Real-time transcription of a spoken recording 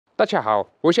大家好，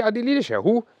我是奥地利的小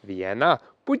胡。Vienna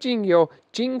不仅有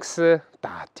景色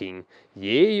大厅，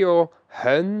也有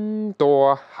很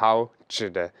多好吃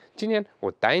的。今天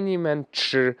我带你们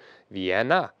吃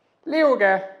Vienna6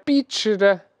个必吃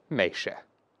的美食。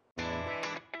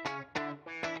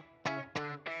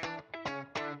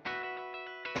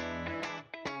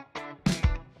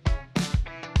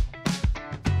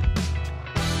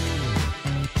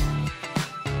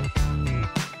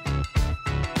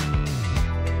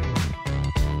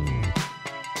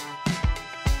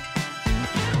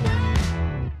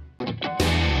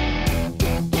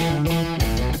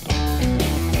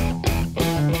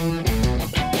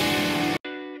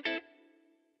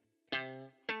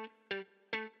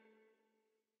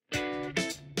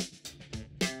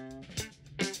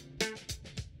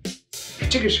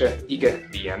这个是一个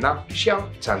维也纳小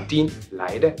餐厅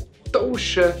来的，都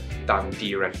是当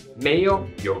地人，没有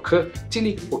游客。这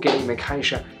里我给你们看一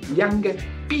下2个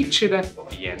必吃的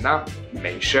维也纳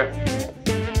美食。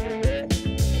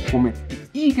我们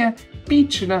第一个必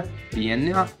吃的维也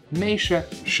纳美食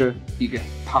是一个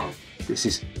汤，这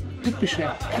是typische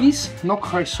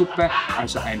Grieß-Knockersuppe,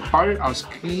 also ein Ball aus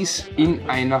Grieß in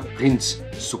einer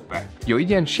Rindssuppe. 有一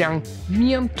点像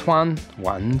面团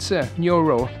丸子牛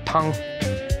肉汤。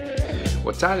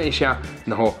我查了一下，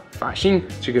然后发现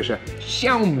这个是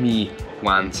小米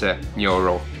丸子牛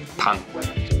肉汤。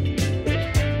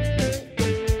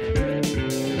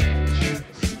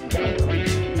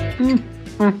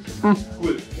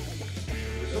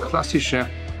Klassische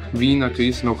Wiener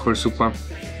Grieß-Knockersuppe.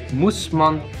 Muss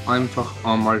man einfach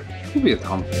einmal probiert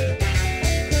haben.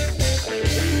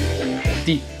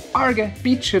 Die arge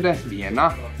Beachede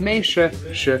Vienna Mäsche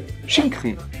是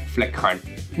Schinkenfleckern.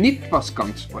 Nicht was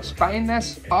ganz was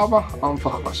Feines, aber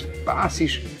einfach was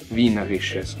basisch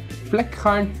Wienerisches.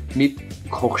 Fleckern mit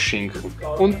Kochschinken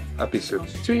und ein bisschen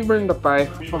Zwiebeln dabei.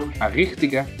 Eine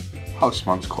richtige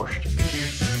Hausmannskost.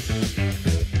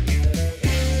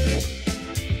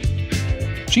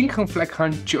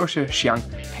 Schinkenfleckern 就是像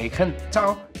培根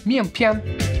炒面片。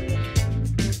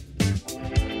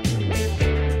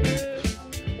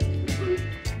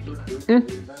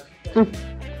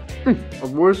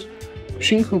Obwohl es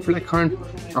Schinkenfleckern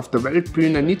auf der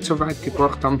Weltbühne nicht so weit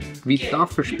gebracht haben wie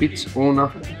Tafelspitz ohne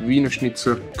Wiener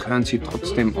Schnitzel, gehören sie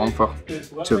trotzdem einfach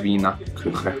zur Wiener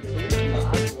Küche.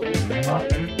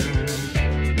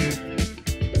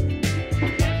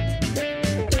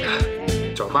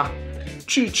 So,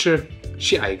 去吃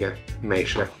下一个美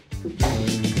食。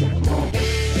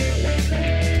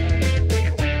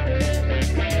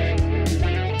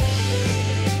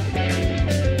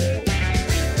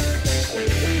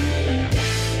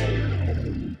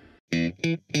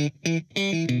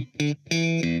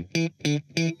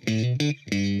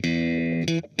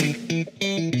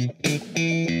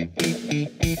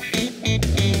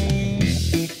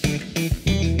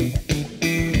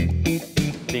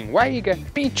另外一个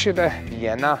必吃的维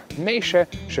也纳美食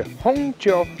是红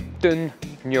酒炖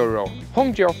牛肉。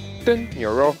红酒炖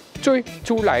牛肉最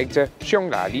初来自匈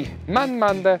牙利，慢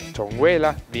慢的成为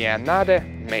了维也纳的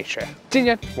美食。今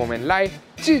天我们来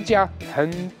这家很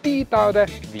地道的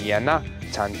维也纳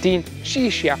餐厅，试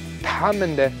下他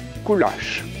们的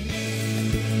goulash。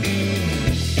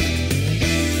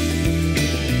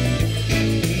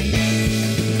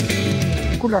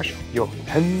goulash 有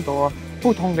很多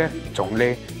不同的种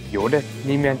类。有的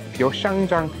里面有香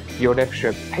肠，有的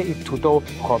是配土豆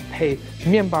和配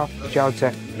面包饺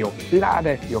子，有辣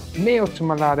的，有没有这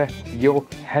么辣的，有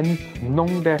很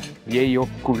浓的，也有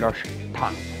goulash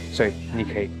汤。所以你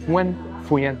可以问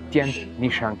服务员点你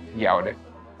想要的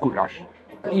goulash。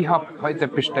Ich habe heute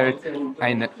bestellt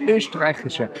eine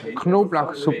österreichische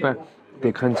Knoblauchsuppe.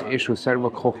 Die können Sie schon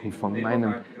selber kochen von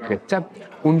meinem Rezept.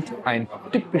 Und ein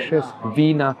typisches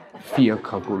Wiener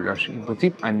Vierker-Gulasch. Im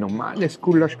Prinzip ein normales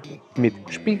Gulasch mit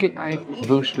Spiegelei,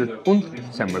 Würstel und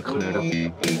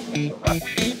Semmelknödel.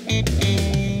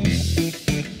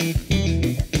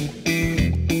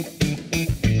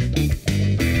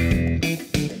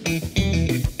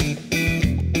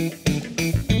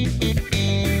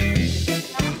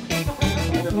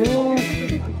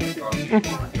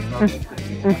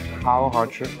 How hard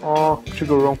oh, 这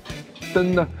个肉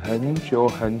炖了很久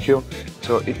很久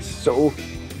so it's so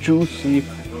juicy,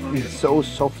 it's so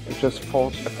soft, it just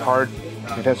falls apart.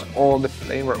 It has all the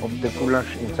flavor of the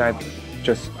goulash inside,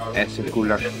 just as a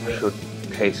goulash should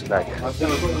taste like.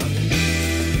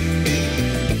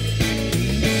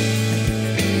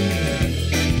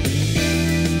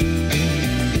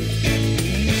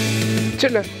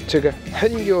 这个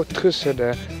很有特色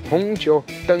的红酒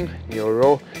炖牛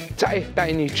肉，再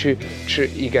带你去吃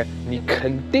一个你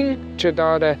肯定知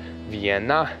道的维也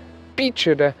纳必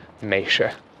吃的美食。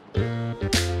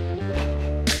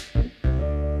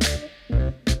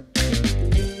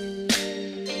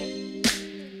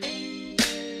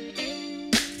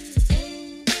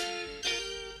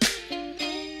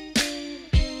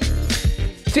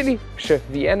这里是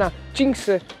Vienna 景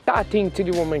色大厅，这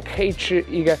里我们可以吃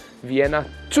一个 Vienna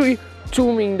最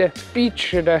著名的必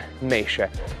吃的美食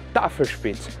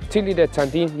Daven。这里的餐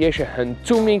厅也是很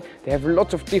著名。They have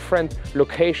lots of different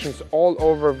locations all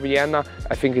over Vienna.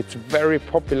 I think it's very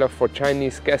popular for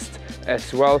Chinese guests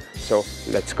as well. So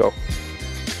let's go.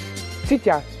 这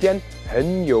家店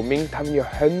很有名，他们有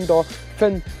很多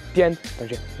分店，但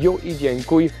是有一点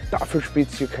贵。Daven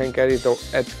you can get it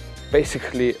at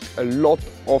basically a lot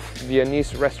of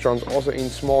Viennese restaurants, also in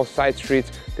small side streets.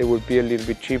 They will be a little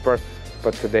bit cheaper,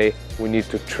 but today we need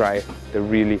to try the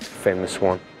really famous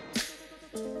one.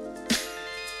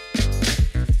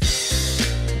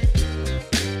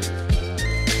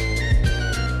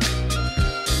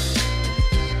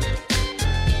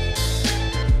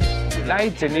 来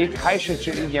这里开始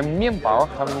吃一点面包，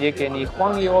他们也给你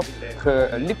黄油和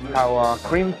绿豆啊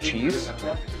cream cheese，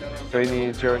 所以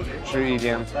你就吃一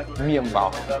点面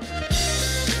包。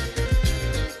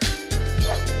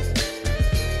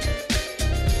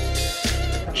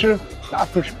吃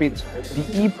Daven第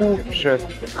一步是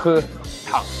喝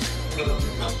汤，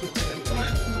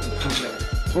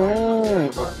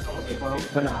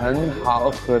真的很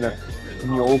好喝的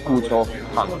牛骨头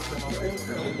汤。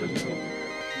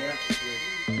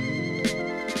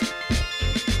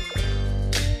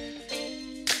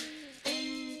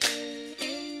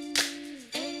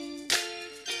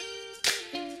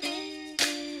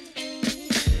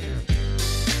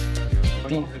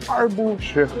第二步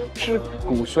是吃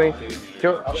骨髓，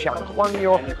就像黄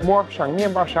油抹上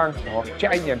面包上，然后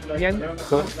加一点盐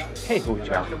和黑胡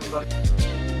椒。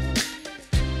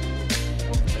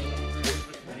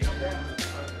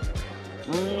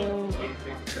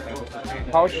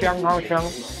好香好香，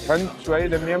很脆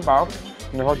的面包。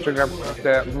然后这个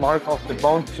the mark of the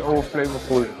bone so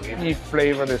flavorful, meat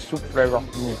flavor, the soup flavor.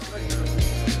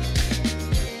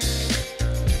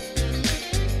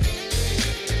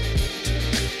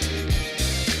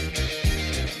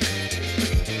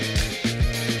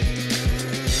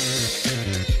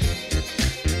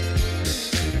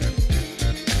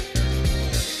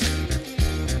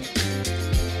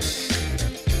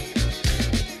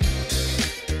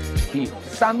 第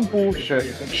三步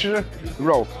是吃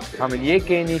肉，他们也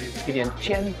给你一点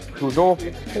钱、土豆、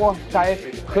菠菜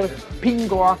和苹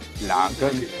果辣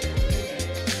根。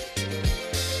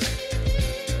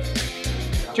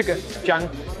这个酱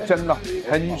真的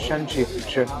很神奇，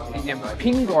是一点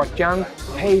苹果酱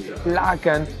配辣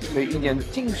根，所以一点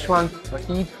清酸和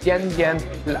一点点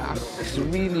辣。It's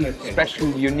really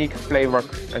special, unique flavor,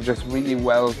 and just really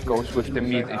well goes with the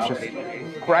meat. It just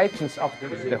brightens up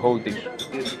the whole dish.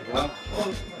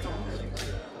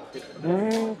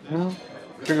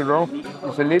 这个肉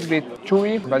is a little bit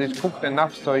chewy, but it's cooked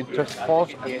enough so it just falls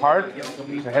apart.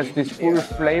 It has this full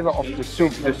flavor of the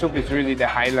soup. The soup is really the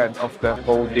highlight of the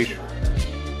whole dish.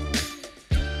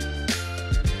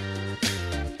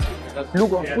 如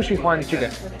果不喜欢这个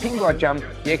苹果酱，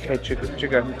也可以吃这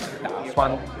个大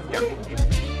蒜酱。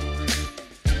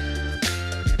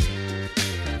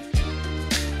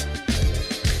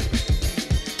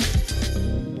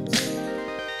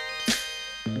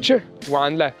吃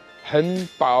完了，很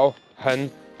饱很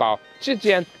饱。之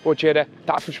前我觉得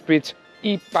Daven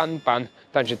一般般，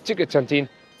但是这个餐厅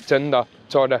真的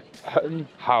做得很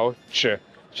好吃。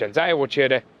现在我觉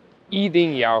得一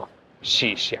定要试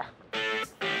一下。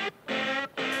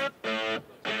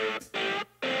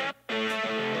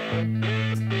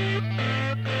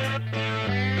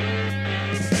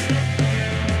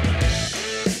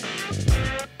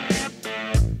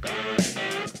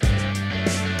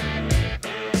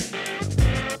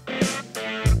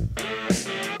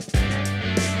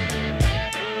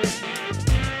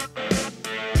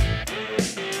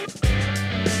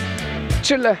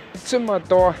吃了这么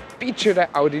多必吃的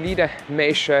奥地利的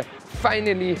美食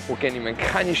 ，finally 我给你们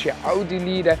看一下奥地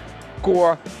利的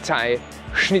国菜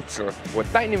schnitzel。我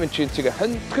带你们去这个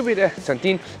很特别的餐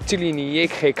厅，这里你也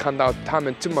可以看到他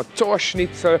们怎么做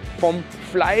schnitzel，vom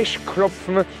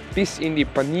Fleischklopfen bis in die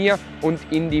Panier und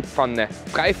in die Pfanne，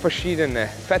 3 verschiedene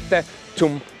Fette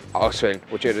zum Auswählen。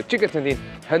我觉得这个餐厅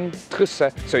很特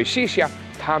色，所以试一下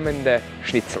他们的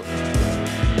schnitzel。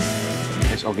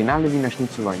 Das originale Wiener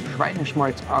Schnitzel war in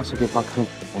Schweineschmalz ausgebacken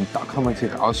und da kann man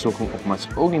sich aussuchen, ob man es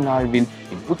original will,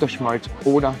 im Butterschmalz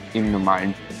oder im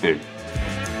normalen Öl.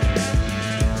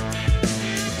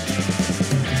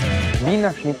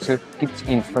 Wiener Schnitzel gibt es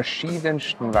in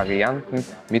verschiedensten Varianten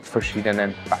mit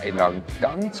verschiedenen Beilagen.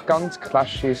 Ganz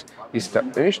klassisch ist der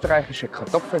österreichische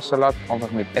Kartoffelsalat,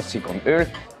 einfach mit Essig und Öl.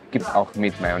 Gibt auch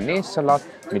mit Mayonnaise-Salat,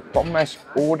 mit Pommes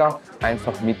oder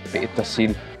einfach mit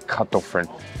Petersil-Kartoffeln.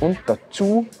 Und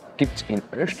dazu gibt es in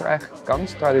Österreich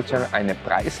ganz traditionell eine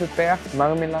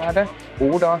Preiselbeermarmelade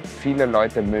oder viele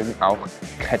Leute mögen auch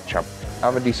Ketchup.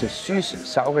 Aber diese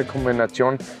süß-saure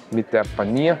Kombination mit der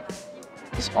Panier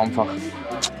ist einfach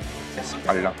das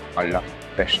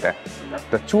allerbeste.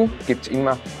 Dazu gibt es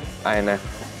immer eine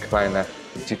kleine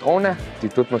Zitrone, die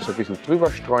tut man so ein bisschen drüber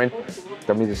streuen,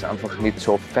 damit es einfach nicht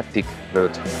so fettig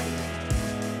wird.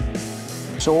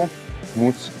 So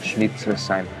muss Schnitzel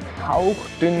sein.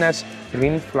 Hauchdünnes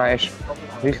Rindfleisch,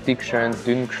 richtig schön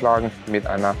dünn geschlagen mit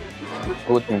einer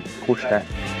guten Kruste.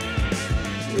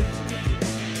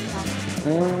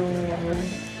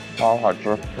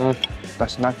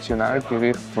 Das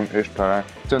Nationalgericht von Österreich,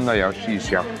 真的要试一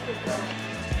下。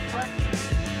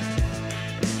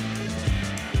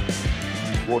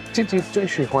我自己最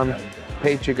喜欢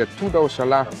配这个土豆沙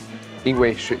拉，因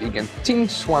为是一个清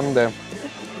酸的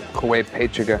口味，配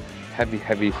这个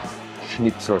heavy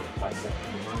Schnitzel，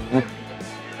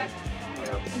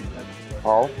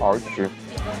 好好吃。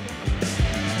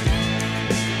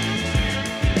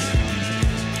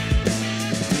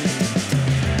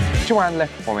吃完了，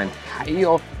我们还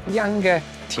有2个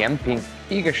甜品，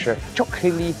一个是巧克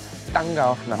力蛋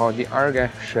糕，然后第2个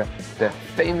是 the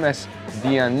famous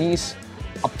Viennese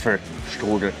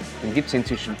Apfelstrudel. Den gibt es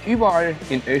inzwischen überall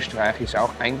in Österreich, ist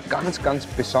auch ein ganz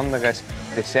besonderes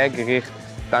Dessertgericht.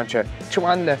 但是吃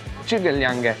完了这个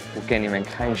2个，我给你们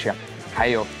看一下，还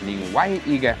有另外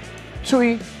一个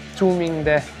最著名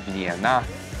的维也纳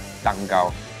蛋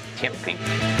糕甜品。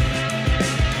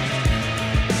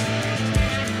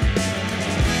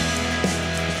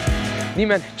你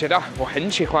们知道我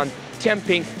很喜欢甜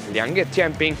品，2个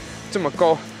甜品这么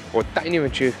高，我带你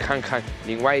们去看看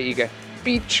另外一个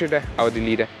必吃的奥地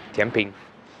利的甜品。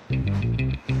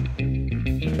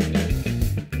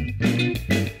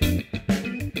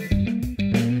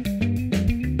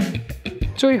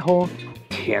最后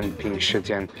甜品时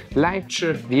间，来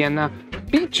吃维也纳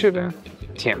必吃的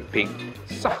甜品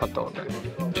萨赫蛋糕。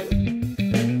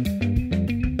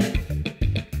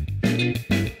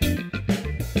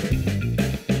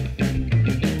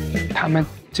他们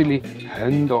这里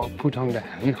很多不同的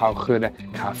很好喝的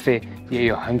咖啡，也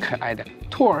有很可爱的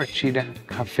土耳其的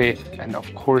咖啡 ，and of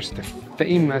course the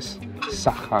famous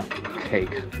Sacher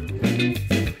cake。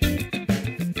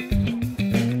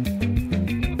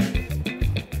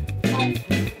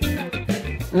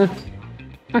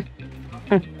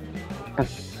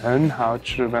很好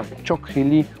吃的巧克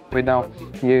力味道，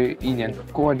也有一点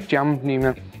果酱里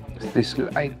面。This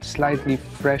slightly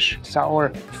fresh,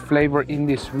 sour flavor in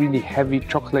this really heavy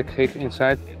chocolate cake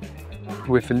inside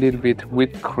with a little bit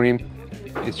whipped cream.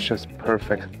 It's just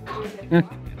perfect.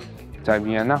 在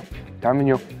维也纳，他们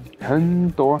有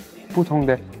很多不同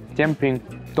的甜品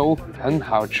都很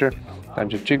好吃，但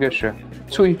是这个是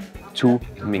最出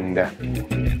名的。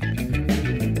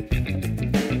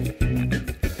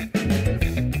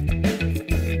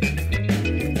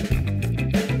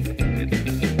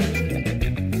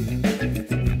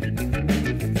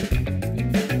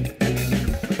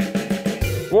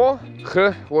我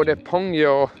和我的朋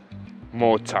友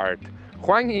Mozart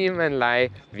欢迎你们来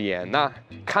维也纳，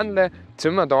看了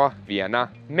这么多维也纳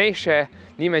美食，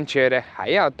你们觉得还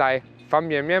要带方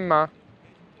便面吗？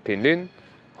评论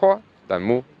或弹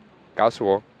幕告诉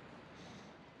我。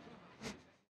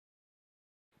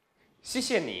谢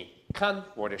谢你看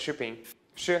我的视频，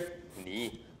是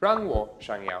你让我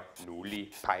想要努力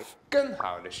拍更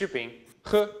好的视频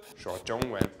和说中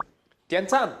文。点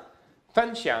赞、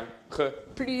分享和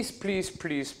please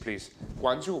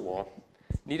关注我，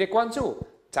你的关注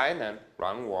才能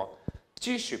让我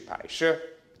继续拍摄。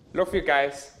Love you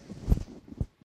guys.